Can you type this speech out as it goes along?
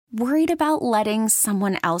Worried about letting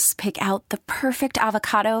someone else pick out the perfect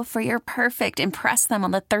avocado for your perfect impress them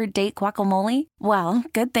on the third date guacamole? Well,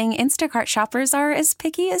 good thing Instacart shoppers are as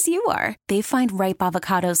picky as you are. They find ripe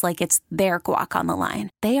avocados like it's their guac on the line.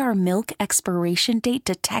 They are milk expiration date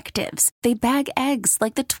detectives. They bag eggs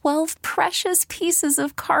like the 12 precious pieces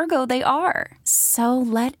of cargo they are. So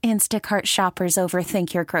let Instacart shoppers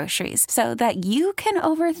overthink your groceries so that you can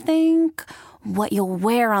overthink what you'll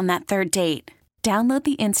wear on that third date. Download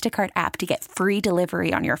the Instacart app to get free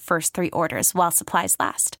delivery on your first 3 orders while supplies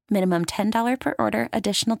last. Minimum $10 per order.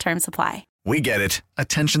 Additional terms apply. We get it.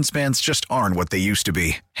 Attention spans just aren't what they used to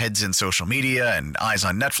be. Heads in social media and eyes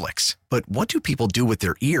on Netflix. But what do people do with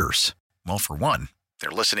their ears? Well, for one, they're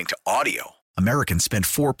listening to audio. Americans spend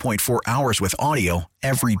 4.4 hours with audio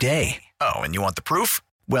every day. Oh, and you want the proof?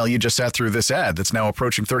 Well, you just sat through this ad that's now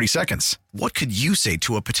approaching 30 seconds. What could you say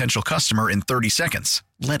to a potential customer in 30 seconds?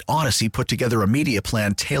 Let Odyssey put together a media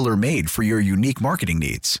plan tailor-made for your unique marketing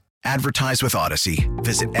needs. Advertise with Odyssey.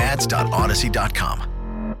 Visit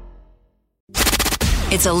ads.odyssey.com.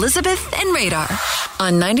 It's Elizabeth and Radar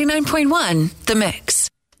on 99.1 The Mix.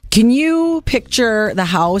 Can you picture the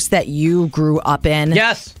house that you grew up in?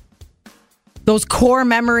 Yes. Those core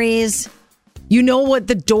memories. You know what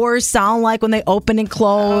the doors sound like when they open and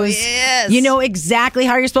close. Oh, yes. You know exactly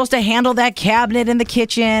how you're supposed to handle that cabinet in the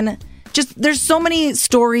kitchen. Just, there's so many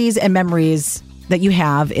stories and memories that you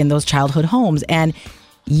have in those childhood homes. And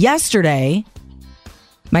yesterday,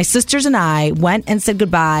 my sisters and I went and said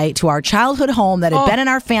goodbye to our childhood home that had been in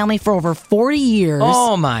our family for over 40 years.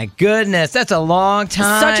 Oh, my goodness. That's a long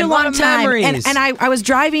time. Such a long time. Memories. And I was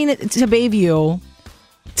driving to Bayview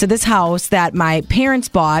to this house that my parents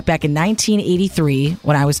bought back in 1983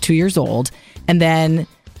 when I was 2 years old. And then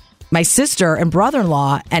my sister and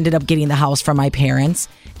brother-in-law ended up getting the house from my parents.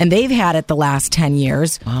 And they've had it the last 10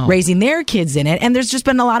 years, raising their kids in it. And there's just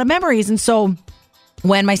been a lot of memories. And so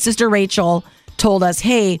when my sister Rachel told us,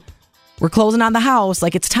 hey, we're closing on the house,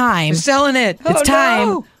 like it's time. We're selling it. It's time.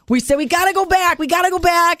 No. We said, we got to go back. We got to go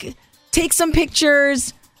back. Take some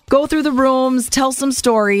pictures. Go through the rooms, tell some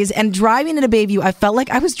stories, and driving into Bayview, I felt like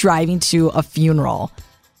I was driving to a funeral.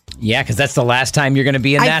 Yeah, because that's the last time you're going to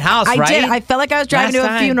be in that house, right? I did. I felt like I was driving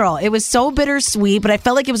to a funeral. It was so bittersweet, but I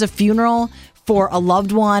felt like it was a funeral for a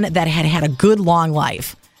loved one that had had a good, long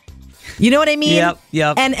life. You know what I mean?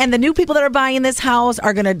 Yep. And the new people that are buying this house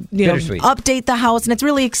are going to update the house, and it's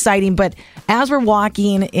really exciting. But as we're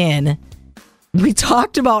walking in, we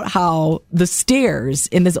talked about how the stairs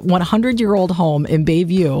in this 100-year-old home in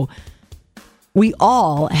Bayview, we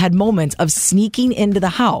all had moments of sneaking into the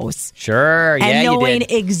house. Sure, yeah, and knowing you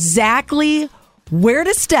did. exactly where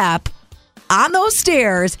to step on those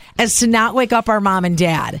stairs as to not wake up our mom and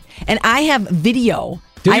dad. And I have video.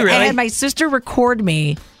 Do you really? I had my sister record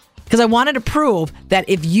me because I wanted to prove that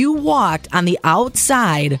if you walked on the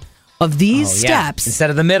outside of these steps instead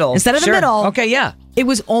of the middle. Okay, yeah. It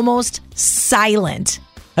was almost silent.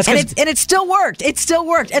 And it still worked. It still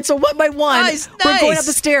worked. And so what we're going up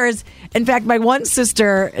the stairs. In fact, my one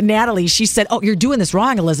sister, Natalie, she said, oh, you're doing this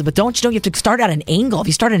wrong, Elizabeth. Don't you have to start at an angle. If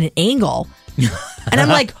you start at an angle. And I'm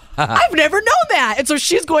like, I've never known that. And so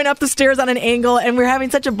she's going up the stairs on an angle, and we're having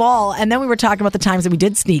such a ball. And then we were talking about the times that we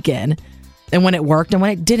did sneak in and when it worked and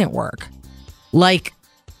when it didn't work. Like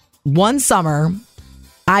one summer,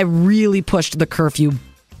 I really pushed the curfew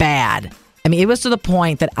bad. I mean, it was to the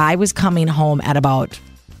point that I was coming home at about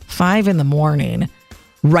 5 a.m,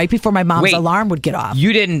 right before my mom's alarm would get off.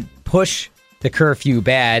 You didn't push the curfew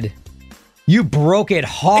bad. You broke it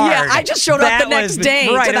hard. Yeah, I just showed up the next day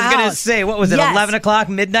to the house. I was going to say, what was it, 11 o'clock,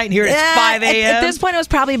 midnight, and here it's 5 a.m.? At this point, it was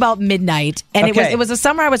probably about midnight. And it was a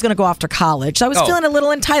summer I was going to go off to college. So I was feeling a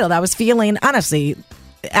little entitled. I was feeling, honestly,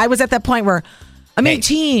 I was at that point where I'm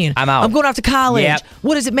 18. I'm out. I'm going off to college. Yep.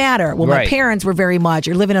 What does it matter? Well, my parents were very much,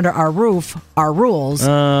 you're living under our roof, our rules.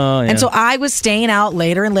 Oh, yeah. And so I was staying out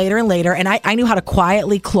later and later and later. And I knew how to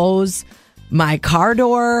quietly close my car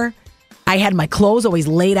door. I had my clothes always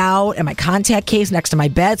laid out and my contact case next to my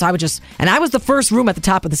bed. So I would and I was the first room at the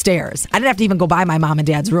top of the stairs. I didn't have to even go by my mom and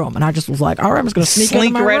dad's room. And I just was like, all right, I'm just going to sneak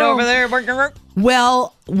into my right room. over there.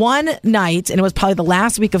 Well, one night, and it was probably the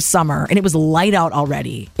last week of summer, and it was light out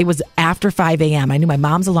already. It was after 5 a.m. I knew my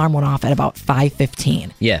mom's alarm went off at about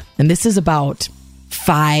 5:15. Yeah. And this is about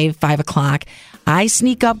 5 o'clock. I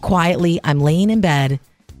sneak up quietly. I'm laying in bed,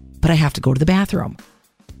 but I have to go to the bathroom.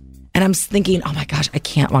 And I'm thinking, oh my gosh, I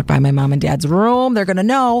can't walk by my mom and dad's room. They're going to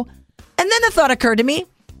know. And then the thought occurred to me,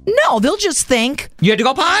 no, they'll just think you had to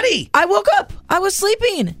go potty. I woke up. I was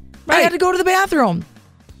sleeping. Right. I had to go to the bathroom.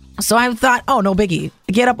 So I thought, oh, no biggie.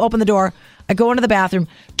 I get up, open the door. I go into the bathroom,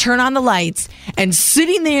 turn on the lights, and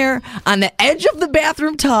sitting there on the edge of the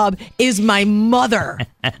bathroom tub is my mother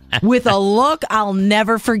with a look I'll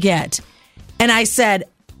never forget. And I said,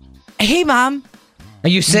 "Hey, Mom. Are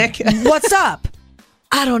you sick? What's up?"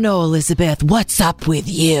 "I don't know, Elizabeth. What's up with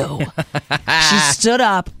you?" She stood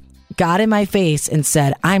up, got in my face, and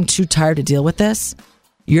said, "I'm too tired to deal with this.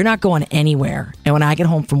 You're not going anywhere. And when I get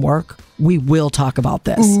home from work, we will talk about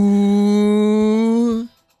this." Ooh.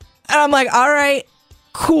 And I'm like, all right,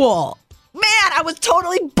 cool. Man, I was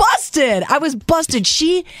totally busted. I was busted.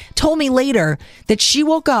 She told me later that she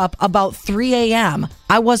woke up about 3 a.m.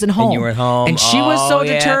 I wasn't home. And you were at home. And she was so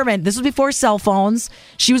determined. This was before cell phones.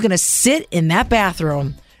 She was going to sit in that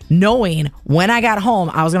bathroom knowing when I got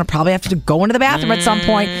home, I was going to probably have to go into the bathroom at some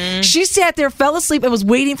point. She sat there, fell asleep, and was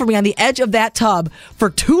waiting for me on the edge of that tub for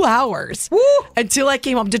 2 hours until I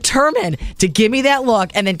came home, determined to give me that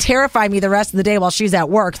look and then terrify me the rest of the day while she's at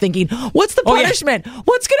work thinking, what's the punishment?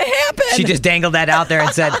 What's going to happen? She just dangled that out there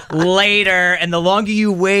and said, later. And the longer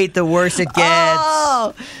you wait, the worse it gets.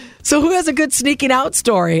 Oh. So who has a good sneaking out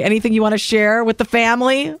story? Anything you want to share with the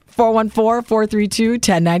family?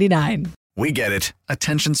 414-432-1099. We get it.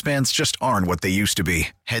 Attention spans just aren't what they used to be.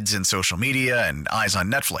 Heads in social media and eyes on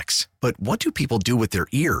Netflix. But what do people do with their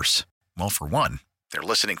ears? Well, for one, they're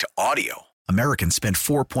listening to audio. Americans spend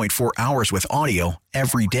 4.4 hours with audio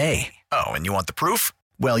every day. Oh, and you want the proof?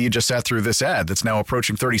 Well, you just sat through this ad that's now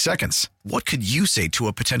approaching 30 seconds. What could you say to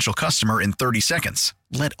a potential customer in 30 seconds?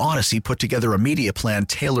 Let Odyssey put together a media plan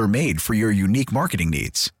tailor-made for your unique marketing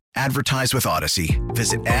needs. Advertise with Odyssey.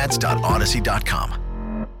 Visit ads.odyssey.com.